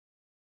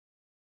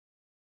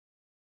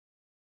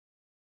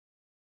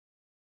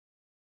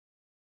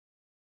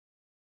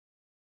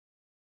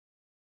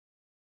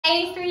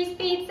Any three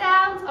speed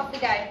sounds? Off we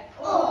go.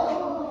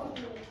 Oh.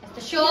 It's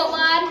the short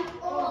one.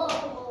 Oh.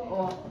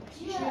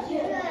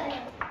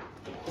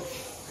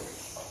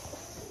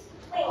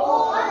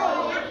 Oh.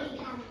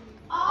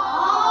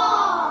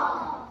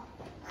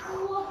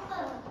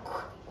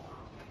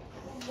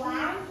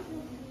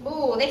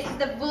 Oh, this is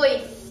the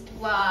voiced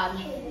one.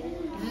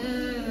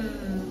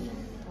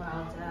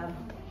 Well done.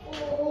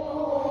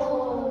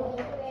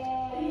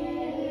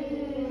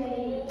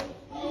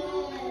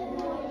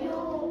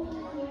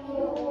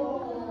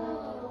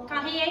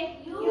 Can't hear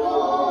you?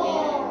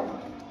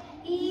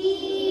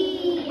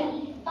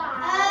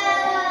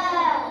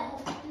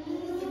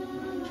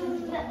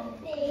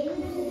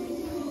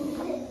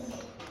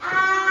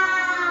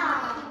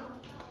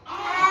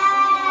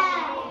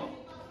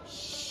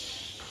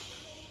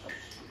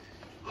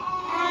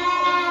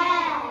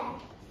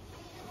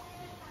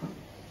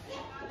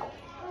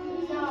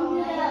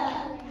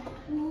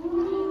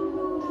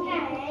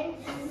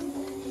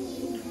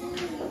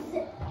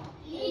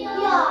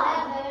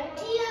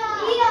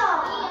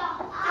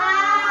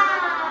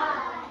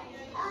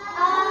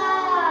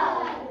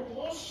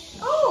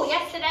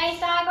 Yesterday's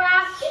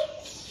diagram.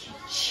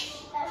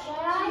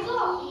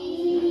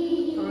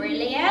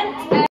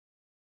 Brilliant.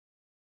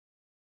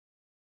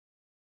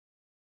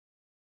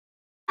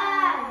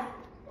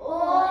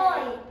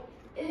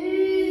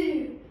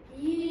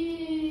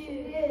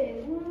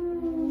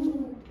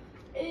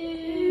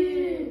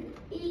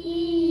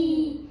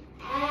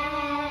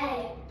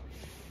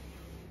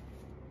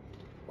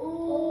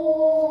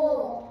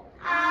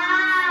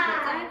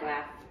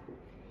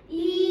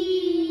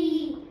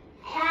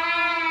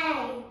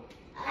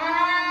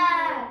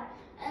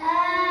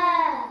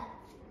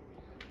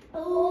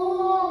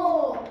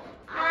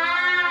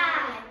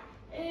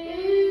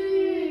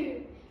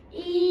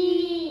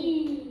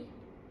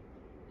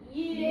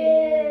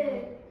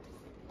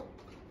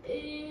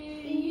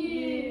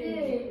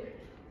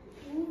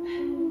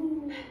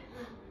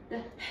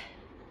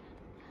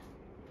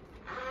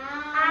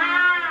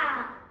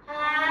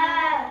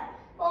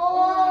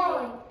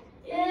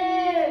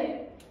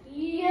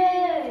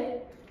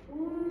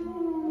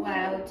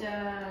 Well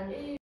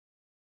done.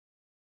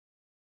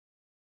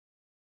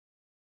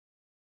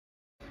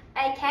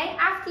 Okay,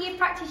 after you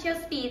practice your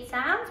speed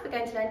sounds, we're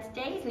going to learn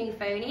today's new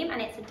phoneme,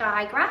 and it's a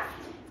digraph.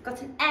 It's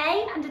got an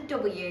A and a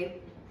W.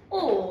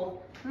 Or,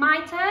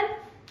 my turn,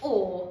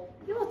 or,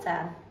 your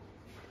turn.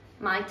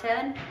 My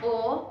turn,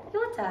 or,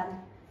 your turn.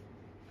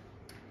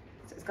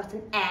 So it's got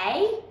an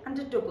A and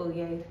a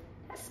W.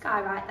 Let's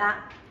skywrite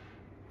that.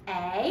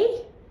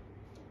 A,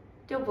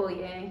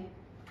 W.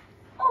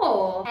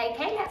 Or.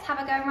 Okay, let's have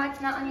a go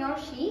writing that on your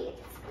sheet.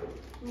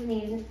 We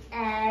need an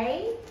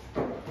A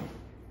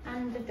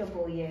and a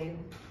W.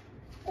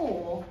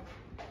 Or.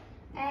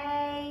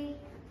 A,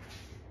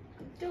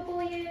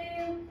 W,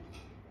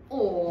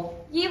 or.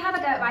 You have a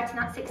go at writing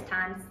that 6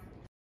 times.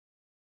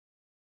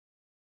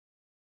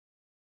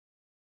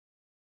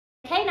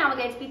 Okay, now we're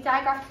going to be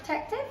digraph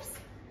detectives.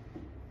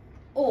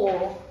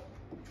 Or,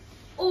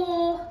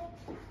 or,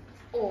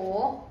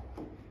 or,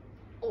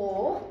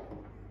 or,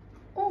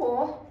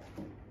 or,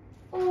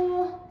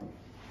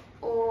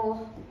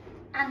 or,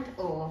 and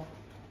or.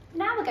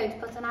 Now we're going to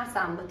put on our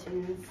sound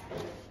buttons.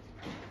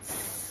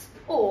 S,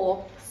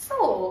 or,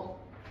 saw.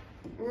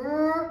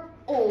 R,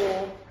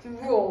 or,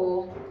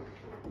 raw.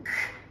 K,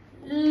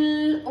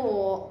 l,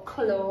 or,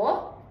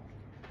 claw.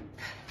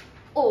 P,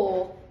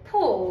 or,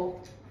 paw.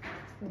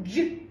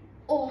 J,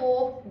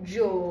 or,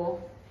 jaw.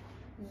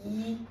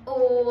 Y,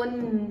 or,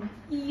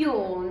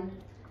 yawn.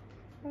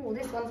 Oh,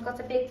 this one's got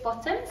a big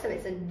bottom, so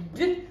it's a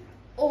d,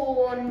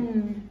 or,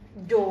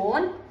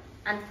 dawn.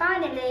 And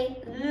finally,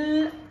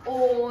 l,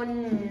 or,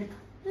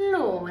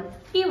 lawn.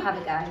 You have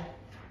a go.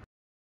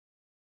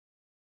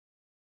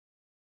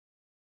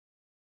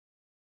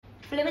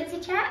 Fluency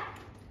check.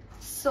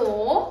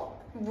 Saw,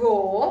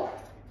 raw,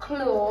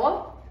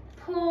 claw,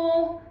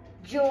 paw,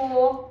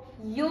 jaw,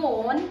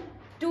 yawn,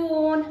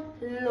 dawn,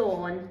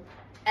 lawn.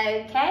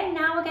 Okay,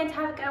 now we're going to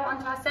have a go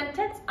onto our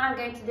sentence. I'm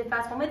going to do the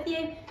first one with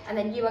you, and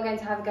then you are going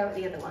to have a go at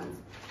the other ones.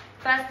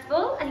 First of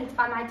all, I need to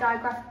find my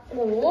digraph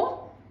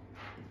or.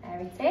 There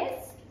it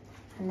is,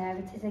 and there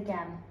it is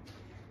again.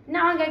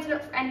 Now I'm going to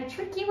look for any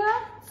tricky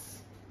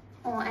words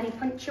or any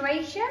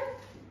punctuation.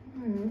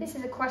 This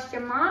is a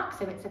question mark,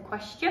 so it's a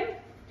question.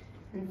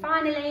 And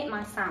finally,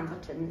 my sound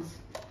buttons.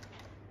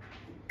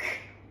 K,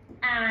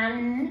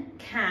 an,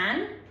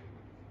 can,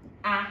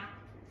 a,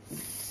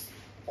 s,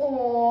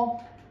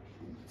 or,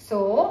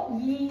 saw,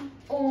 ye,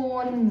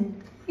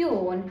 on,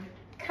 yawn.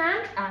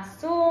 Can, a,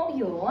 saw,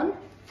 yawn.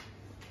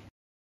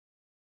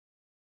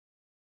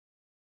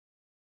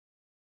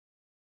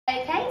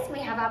 Okay, so we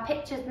have our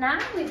pictures now.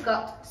 We've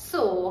got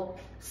saw,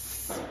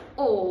 s,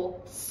 or,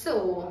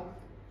 saw,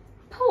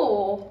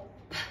 paw,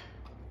 p,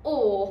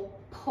 or,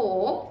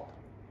 paw,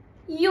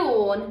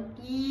 yawn,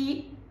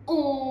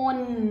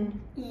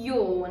 yawn,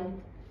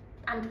 yawn,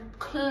 and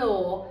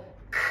claw,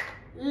 k,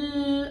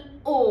 l,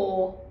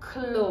 or,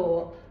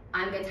 claw.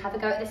 I'm going to have a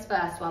go at this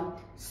first one.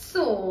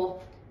 Saw,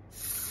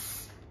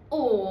 s,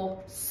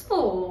 or,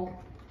 saw.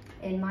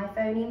 in my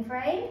phoneme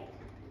frame.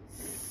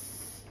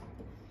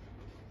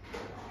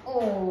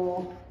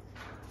 Or.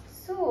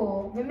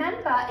 So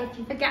remember, if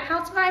you forget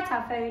how to write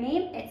our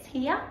phoneme, it's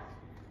here.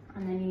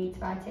 And then you need to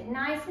write it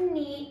nice and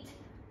neat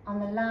on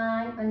the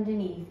line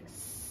underneath.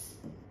 S,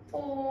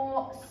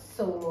 or,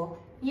 so.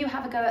 You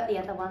have a go at the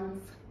other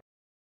ones.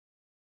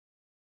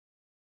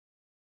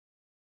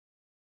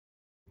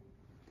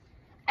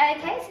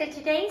 Okay, so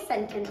today's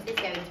sentence is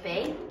going to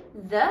be,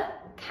 the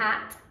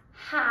cat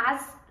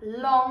has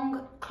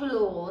long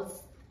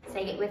claws.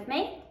 Say it with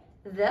me.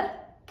 The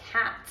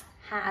cat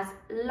has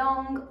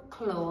long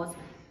claws.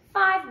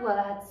 5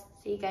 words.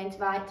 So you're going to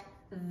write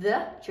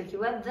the, tricky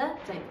word, the,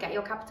 don't forget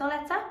your capital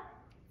letter,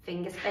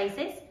 finger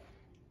spaces,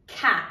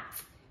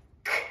 cat,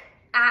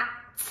 cat,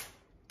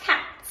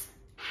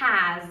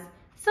 has.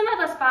 Some of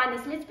us find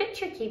this a little bit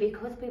tricky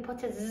because we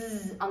put a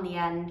z on the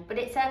end, but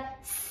it's a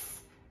s,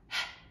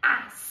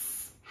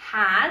 as,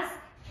 has,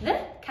 the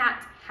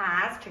cat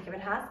has, tricky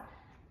word has,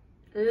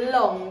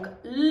 long,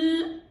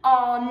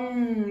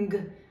 long,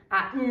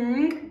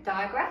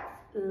 digraph,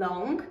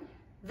 long,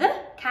 the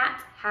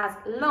cat has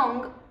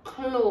long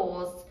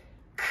claws,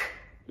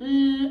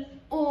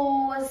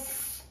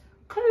 claws,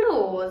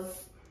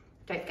 claws.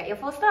 Don't forget your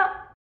full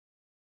stop.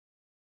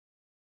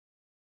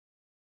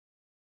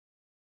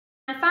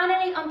 And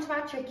finally, onto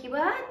our tricky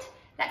word.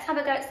 Let's have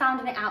a go at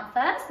sounding it out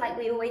first, like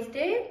we always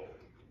do.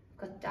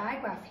 Got a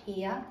digraph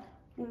here.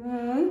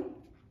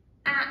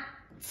 At,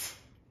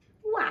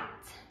 what?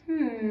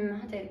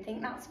 I don't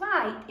think that's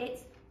right.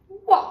 It's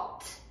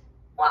what?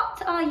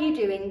 What are you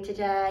doing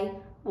today?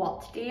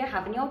 What do you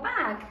have in your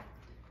bag?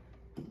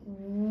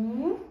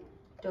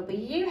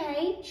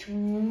 W-H,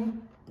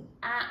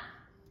 at,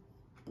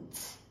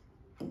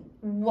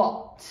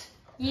 what?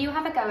 You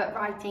have a go at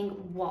writing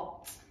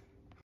what.